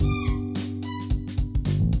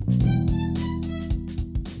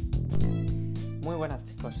buenas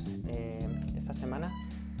chicos, esta semana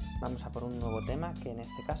vamos a por un nuevo tema que en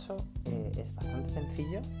este caso es bastante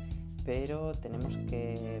sencillo, pero tenemos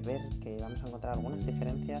que ver que vamos a encontrar algunas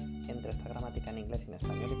diferencias entre esta gramática en inglés y en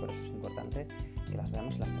español y por eso es importante que las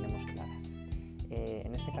veamos y las tenemos claras.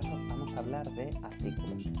 En este caso vamos a hablar de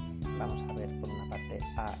artículos. Vamos a ver por una parte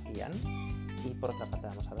a y an y por otra parte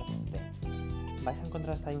vamos a ver the. Vais a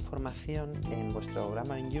encontrar esta información en vuestro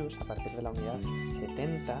Grammar in Use a partir de la unidad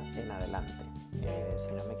 70 en adelante. Si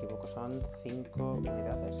no me equivoco son 5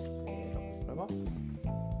 unidades, lo compruebo.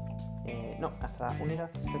 No, hasta la unidad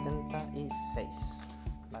 76,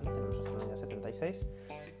 ¿vale? Tenemos hasta la unidad 76,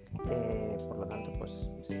 por lo tanto, pues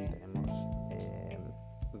sí, tenemos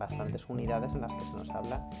bastantes unidades en las que se nos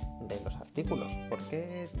habla de los artículos. ¿Por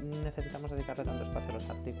qué necesitamos dedicarle tanto espacio a los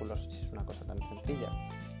artículos si es una cosa tan sencilla?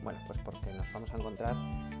 Bueno, pues porque nos vamos a encontrar,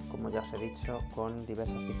 como ya os he dicho, con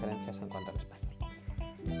diversas diferencias en cuanto al español.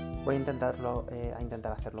 Voy a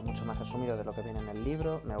intentar hacerlo mucho más resumido de lo que viene en el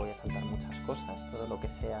libro, me voy a saltar muchas cosas, todo lo que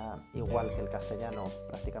sea igual que el castellano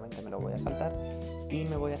prácticamente me lo voy a saltar y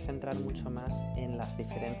me voy a centrar mucho más en las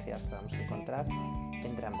diferencias que vamos a encontrar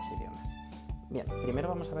entre ambos idiomas. Bien, primero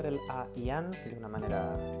vamos a ver el a y an de una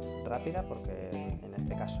manera rápida porque en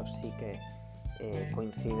este caso sí que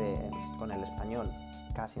coincide con el español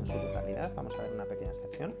casi en su totalidad. Vamos a ver una pequeña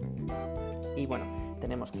excepción. Y bueno,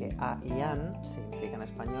 tenemos que a y an significa en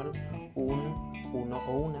español un, uno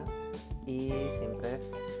o una y siempre,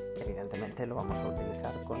 evidentemente, lo vamos a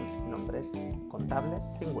utilizar con nombres contables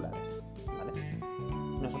singulares, ¿vale?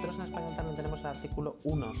 Nosotros en español también tenemos el artículo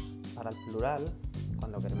unos para el plural,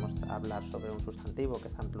 cuando queremos hablar sobre un sustantivo que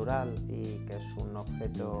está en plural y que es un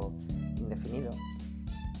objeto indefinido.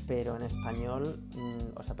 Pero en español,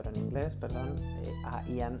 pero en inglés, a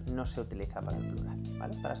y an no se utiliza para el plural,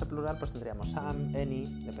 ¿vale? Para ese plural pues tendríamos some, any,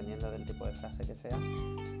 dependiendo del tipo de frase que sea,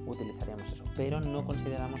 utilizaríamos eso, pero no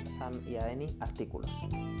consideramos a some y a any artículos,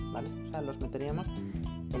 ¿vale? O sea, los meteríamos,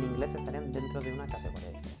 en inglés estarían dentro de una categoría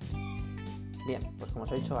diferente. Bien, pues como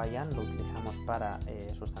os he dicho, a y an lo utilizamos para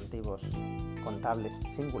sustantivos contables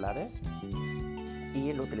singulares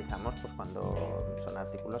y lo utilizamos pues cuando son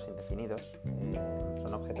artículos indefinidos,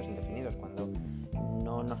 son objetos indefinidos, cuando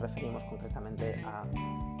no nos referimos concretamente a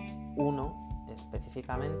uno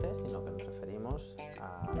específicamente, sino que nos referimos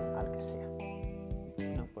al que sea.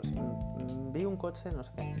 No, pues vi un coche, no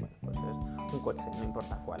sé qué, bueno, pues es un coche, no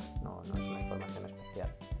importa cuál, no es una información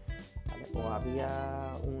especial, ¿vale? O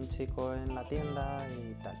había un chico en la tienda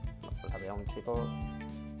y tal, bueno, pues había un chico.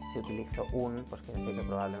 Si utilizo un, pues quiere decir que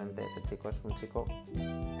probablemente ese chico es un chico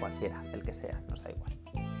cualquiera, el que sea, nos da igual.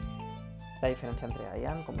 La diferencia entre a y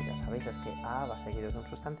an, como ya sabéis, es que a va seguido de un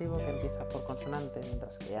sustantivo que empieza por consonante,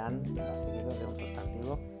 mientras que an va seguido de un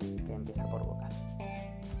sustantivo que empieza por vocal.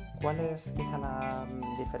 ¿Cuál es quizá la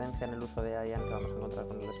diferencia en el uso de a y an que vamos a encontrar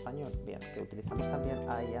con el español? Bien, que utilizamos también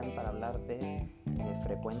a y an para hablar de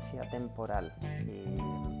frecuencia temporal.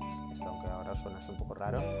 Y esto, aunque ahora os suena así un poco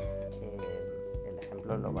raro,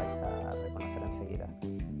 ejemplo lo vais a reconocer enseguida.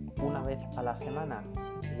 Una vez a la semana,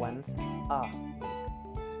 once a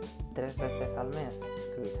week. 3 veces al mes,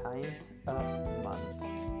 3 times a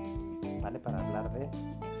month, ¿vale? Para hablar de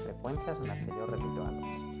frecuencias en las que yo repito algo.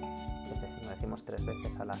 Es decir, no decimos 3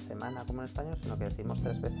 veces a la semana como en español, sino que decimos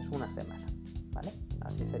 3 veces una semana, ¿vale?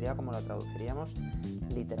 Así sería como lo traduciríamos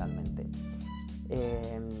literalmente.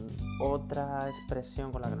 Otra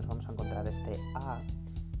expresión con la que nos vamos a encontrar este a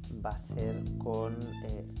va a ser con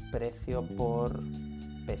precio por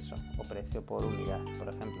peso o precio por unidad. Por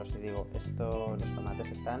ejemplo, si digo los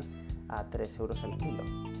tomates están a 3 euros el kilo,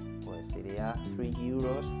 pues diría 3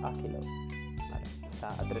 euros a kilo, ¿vale? Está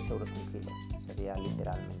a 3 euros un kilo, sería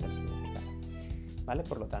literalmente el significado, ¿vale?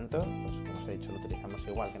 Por lo tanto, pues como os he dicho, lo utilizamos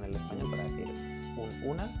igual que en el español para decir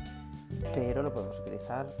una, pero lo podemos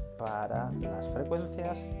utilizar para las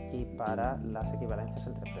frecuencias y para las equivalencias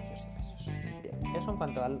entre precios y pesos. Bien, eso en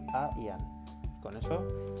cuanto al a y an. Con eso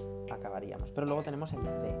acabaríamos. Pero luego tenemos el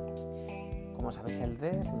de. Como sabéis, el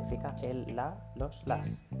de significa el, la, los, las.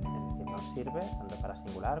 Es decir, nos sirve tanto para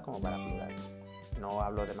singular como para plural. No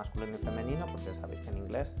hablo de masculino y femenino porque sabéis que en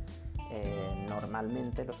inglés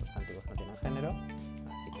normalmente los sustantivos no tienen género,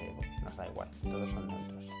 así que nos da igual, todos son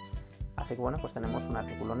neutros. Así que bueno, pues tenemos un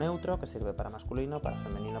artículo neutro que sirve para masculino, para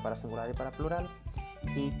femenino, para singular y para plural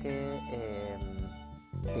y que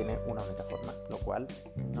tiene una única forma, lo cual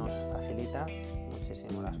nos facilita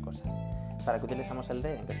muchísimo las cosas. ¿Para qué utilizamos el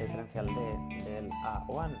de? ¿En qué se diferencia el de del a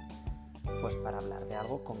o an? Pues para hablar de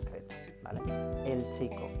algo concreto, ¿vale? El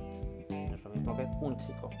chico no es lo mismo que un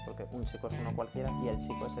chico, porque un chico es uno cualquiera y el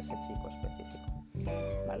chico es ese chico específico,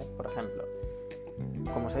 ¿vale? Por ejemplo,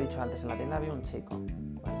 como os he dicho antes, en la tienda había un chico.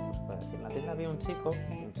 Bueno, pues puede decir, en la tienda había un chico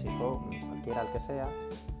cualquiera el que sea,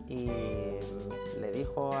 y le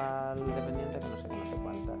dijo al dependiente que no sé qué, no sé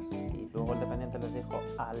cuántas, y luego el dependiente les dijo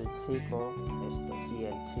al chico esto, y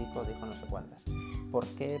el chico dijo no sé cuántas. ¿Por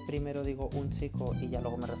qué primero digo un chico y ya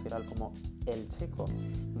luego me refiero a él como el chico?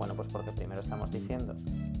 Bueno, pues porque primero estamos diciendo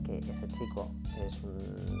que ese chico es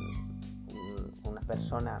una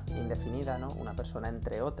persona indefinida, ¿no? Una persona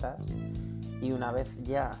entre otras, y una vez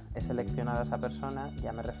ya he seleccionado a esa persona,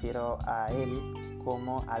 ya me refiero a él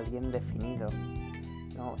como alguien definido,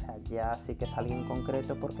 ¿no? O sea, ya sí que es alguien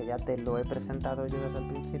concreto porque ya te lo he presentado yo desde el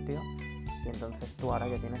principio, y entonces tú ahora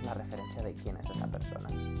ya tienes la referencia de quién es esa persona,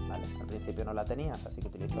 ¿vale? Al principio no la tenías, así que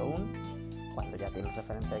utilizo un. Cuando ya tienes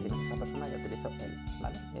referencia de quién es esa persona, ya utilizo el,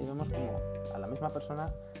 ¿vale? Y ahí vemos como a la misma persona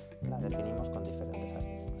la definimos con diferentes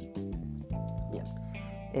artículos. Bien,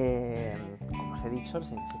 como os he dicho, el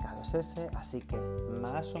significado es ese, así que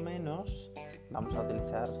más o menos vamos a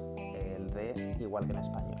utilizar el de igual que en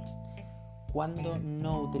español. ¿Cuándo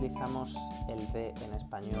no utilizamos el de en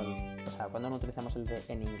español? O sea, ¿cuándo no utilizamos el de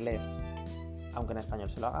en inglés, aunque en español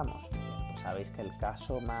se lo hagamos? Bien, pues sabéis que el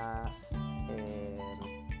caso más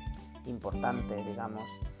importante, digamos,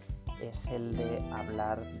 es el de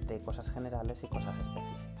hablar de cosas generales y cosas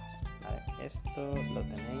específicas, ¿vale? Esto lo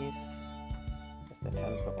tenéis, este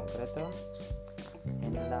ejemplo concreto,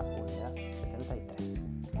 en la unidad 73.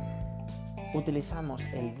 Utilizamos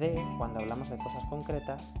el de cuando hablamos de cosas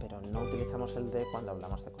concretas, pero no utilizamos el de cuando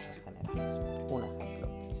hablamos de cosas generales. Un ejemplo,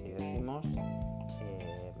 si decimos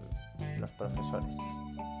los profesores,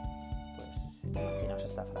 pues imaginaos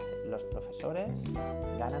esta frase: los profesores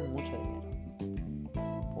ganan mucho dinero.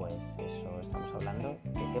 Pues eso, estamos hablando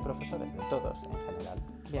de qué profesores, de todos en general.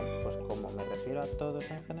 Bien, pues como me refiero a todos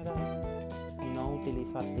en general, no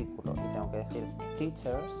utilizo artículo y tengo que decir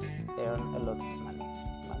teachers earn a lot of money.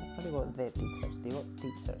 No digo the teachers, digo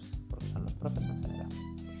teachers, porque son los profes en general.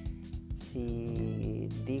 Si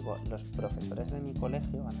digo los profesores de mi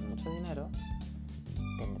colegio ganan mucho dinero,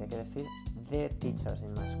 tendré que decir the teachers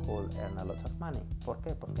in my school earn a lot of money. ¿Por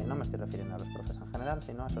qué? Porque no me estoy refiriendo a los profes en general,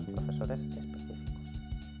 sino a esos profesores específicos.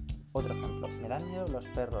 Otro ejemplo, me dan miedo los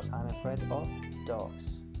perros, I'm afraid of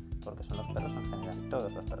dogs, porque son los perros en general,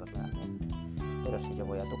 todos los perros me dan miedo. Pero si yo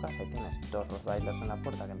voy a tu casa y tienes dos Rottweilers en la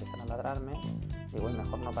puerta que empiezan a ladrarme, digo, y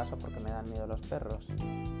mejor no paso porque me dan miedo los perros.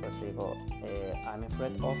 Pues digo, I'm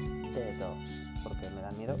afraid of the dogs, porque me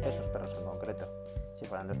dan miedo esos perros en concreto. Si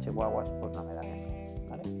fueran dos chihuahuas, pues no me darían miedo,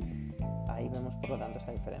 ¿vale? Ahí vemos por lo tanto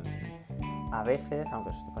esa diferencia. A veces, aunque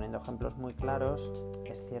os estoy poniendo ejemplos muy claros,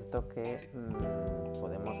 es cierto que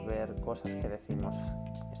podemos ver cosas que decimos,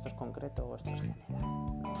 esto es concreto o esto es general,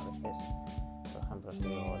 ¿no? A veces, por ejemplo, si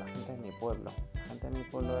digo la gente de mi pueblo, ¿la gente de mi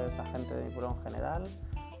pueblo es la gente de mi pueblo en general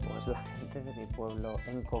o es la gente de mi pueblo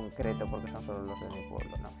en concreto porque son solo los de mi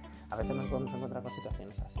pueblo? No. A veces nos podemos encontrar con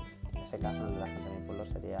situaciones así. En ese caso, el de la gente de mi pueblo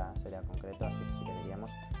sería concreto, así que sí que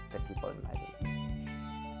diríamos the people in my village.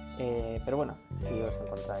 Pero bueno, si os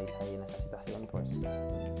encontráis ahí en esa situación, pues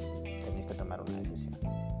tenéis que tomar una decisión,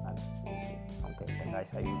 ¿vale? Y aunque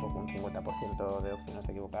tengáis ahí un poco un 50% de opciones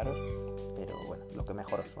de equivocaros, pero bueno, lo que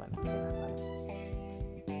mejor os suene al final,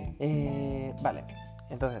 ¿vale? Vale,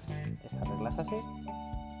 entonces esta regla es así.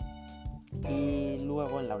 Y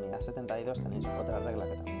luego en la unidad 72 tenéis otra regla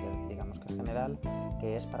que también digamos que es general,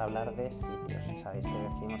 que es para hablar de sitios. Sabéis que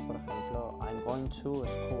decimos, por ejemplo, I'm going to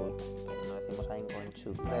school, pero no decimos I'm going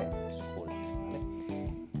to the school,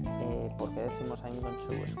 ¿vale? ¿Por qué decimos I'm going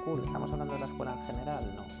to school? ¿Estamos hablando de la escuela en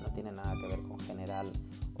general? No tiene nada que ver con general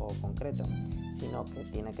o concreto, sino que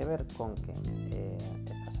tiene que ver con que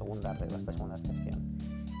esta segunda regla, esta segunda excepción,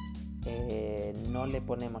 no le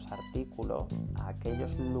ponemos artículo a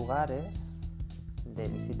aquellos lugares de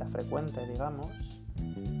visita frecuente, digamos,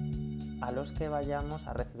 a los que vayamos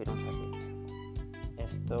a recibir un servicio.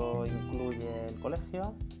 Esto incluye el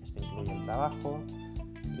colegio, esto incluye el trabajo,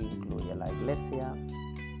 incluye la iglesia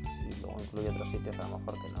y luego incluye otros sitios a lo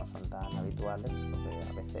mejor que no son tan habituales, porque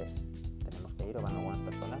a veces tenemos que ir o van algunas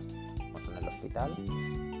personas, como son el hospital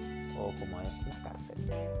o como es la cárcel,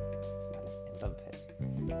 ¿vale? Entonces,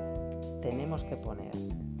 tenemos que poner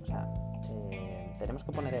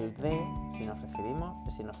el de si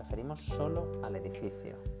nos referimos solo al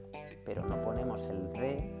edificio, pero no ponemos el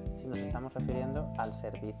de si nos estamos refiriendo al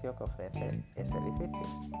servicio que ofrece ese edificio.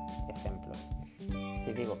 Ejemplo,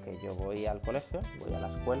 si digo que yo voy al colegio, voy a la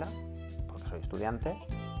escuela, porque soy estudiante,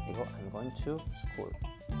 digo I'm going to school.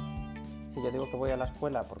 Si yo digo que voy a la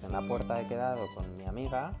escuela porque en la puerta he quedado con mi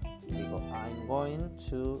amiga, digo I'm going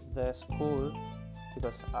to the school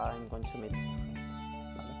because I'm going to meet my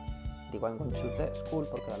friend, ¿vale? Digo I'm going to the school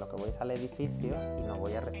porque a lo que voy es al edificio y no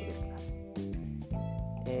voy a recibir clase.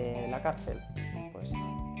 La cárcel, pues,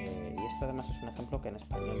 y esto además es un ejemplo que en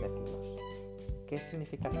español decimos. ¿Qué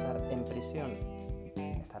significa estar en prisión?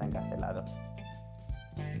 Estar encarcelado.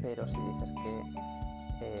 Pero si dices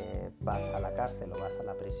que vas a la cárcel o vas a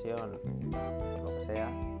la prisión, por lo que sea,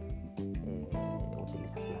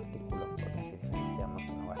 utilizas el artículo, porque así diferenciamos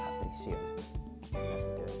que no vas a prisión, en el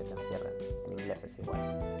sentido de que te encierran. En inglés es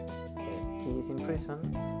igual. He is in prison,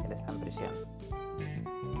 él está en prisión.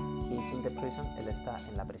 He is in the prison, él está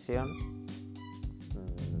en la prisión,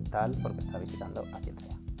 tal, porque está visitando a quien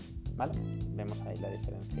sea. ¿Vale? Vemos ahí la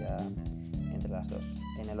diferencia entre las dos.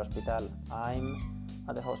 En el hospital, I'm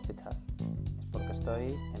at the hospital. Es porque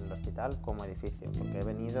estoy en el hospital como edificio, porque he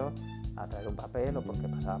venido a traer un papel o porque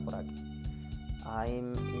pasaba por aquí.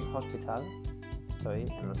 I'm in hospital, estoy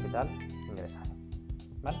en el hospital ingresado.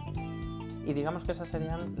 ¿Vale? Y digamos que esas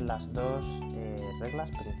serían las dos reglas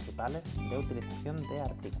principales de utilización de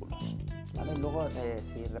artículos. ¿Vale? Luego,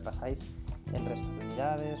 si repasáis el resto de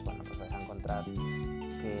unidades, bueno, pues vais a encontrar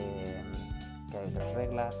que hay otras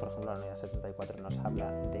reglas. Por ejemplo, la unidad 74 nos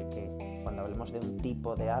habla de que cuando hablemos de un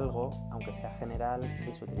tipo de algo, aunque sea general,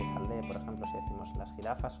 sí se utiliza el de. Por ejemplo, si decimos las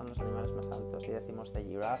jirafas son los animales más altos, si decimos the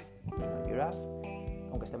giraffe,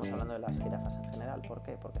 aunque estemos hablando de las jirafas en general. ¿Por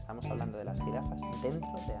qué? Porque estamos hablando de las jirafas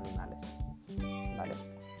dentro de animales. ¿Vale?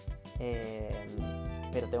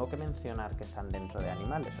 Pero tengo que mencionar que están dentro de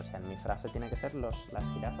animales, o sea, en mi frase tiene que ser las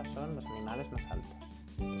jirafas son los animales más altos.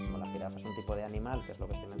 Pues como la jirafa es un tipo de animal, que es lo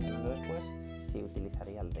que estoy mencionando después, sí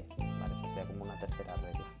utilizaría el de, ¿vale? Esa sería como una tercera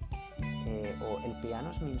regla. O el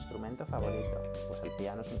piano es mi instrumento favorito, pues el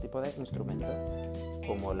piano es un tipo de instrumento.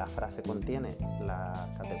 Como la frase contiene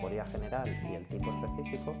la categoría general y el tipo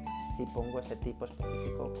específico, sí pongo ese tipo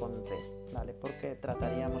específico con de, ¿vale? Porque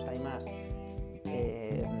trataríamos ahí más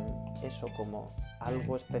eso como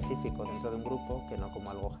algo específico dentro de un grupo que no como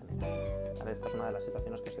algo general. ¿Vale? Esta es una de las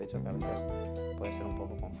situaciones que os he dicho que a veces puede ser un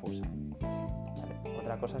poco confusa. ¿Vale?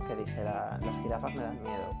 Otra cosa es que dijera, las jirafas me dan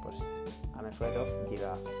miedo, pues I'm afraid of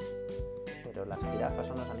giraffes. Pero las jirafas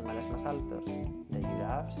son los animales más altos. The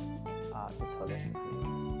giraffes are the tallest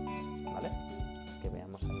animals. ¿Vale? Que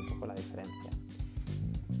veamos ahí un poco la diferencia.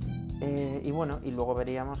 Y bueno, y luego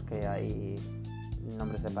veríamos que hay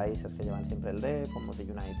nombres de países que llevan siempre el de, como the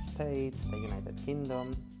United States, the United Kingdom,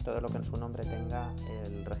 todo lo que en su nombre tenga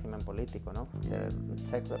el régimen político, ¿no? The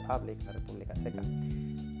Czech Republic, la República Checa.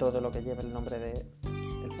 Todo lo que lleve el nombre de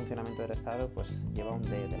el funcionamiento del Estado, pues lleva un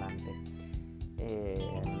de delante.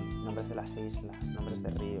 Nombres de las islas, nombres de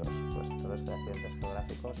ríos, pues todo esto de accidentes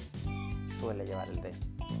geográficos suele llevar el de.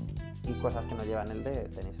 Y cosas que no llevan el de,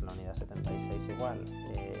 tenéis en la unidad 76 igual.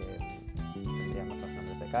 Tendríamos los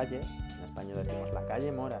nombres de calles. En español decimos la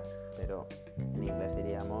calle Mora, pero en inglés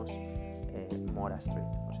diríamos Mora Street,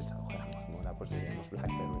 o si tradujéramos Mora, pues diríamos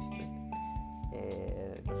Blackberry Street.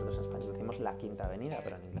 Nosotros en español decimos la Quinta Avenida,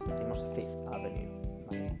 pero en inglés decimos Fifth Avenue.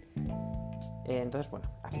 ¿Vale? Entonces, bueno,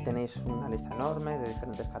 aquí tenéis una lista enorme de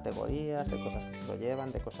diferentes categorías, de cosas que se lo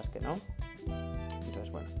llevan, de cosas que no. Entonces,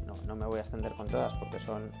 bueno, no me voy a extender con todas porque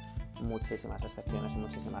son muchísimas excepciones y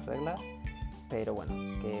muchísimas reglas. Pero bueno,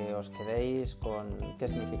 que os quedéis con qué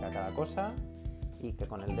significa cada cosa y que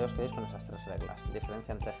con el de os quedéis con esas tres reglas.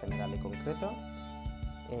 Diferencia entre general y concreto,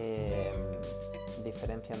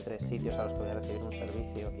 diferencia entre sitios a los que voy a recibir un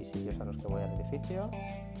servicio y sitios a los que voy al edificio,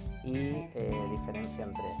 y diferencia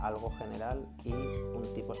entre algo general y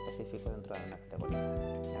un tipo específico dentro de una categoría.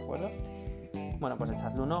 ¿De acuerdo? Bueno, pues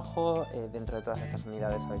echadle un ojo. Dentro de todas estas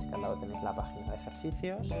unidades sabéis que al lado tenéis la página de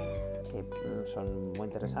ejercicios, que son muy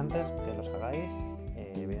interesantes, que los hagáis.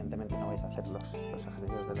 Evidentemente no vais a hacer los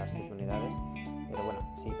ejercicios de las 7 unidades, pero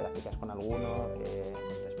bueno, si practicas con alguno,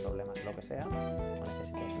 encontréis problemas o lo que sea, o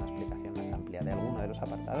necesitáis una explicación más amplia de alguno de los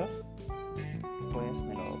apartados, pues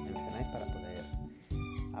me lo mencionáis para poder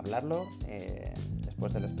hablarlo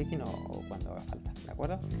después del speaking o cuando haga falta, ¿de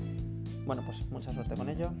acuerdo? Bueno, pues mucha suerte con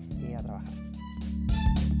ello y a trabajar.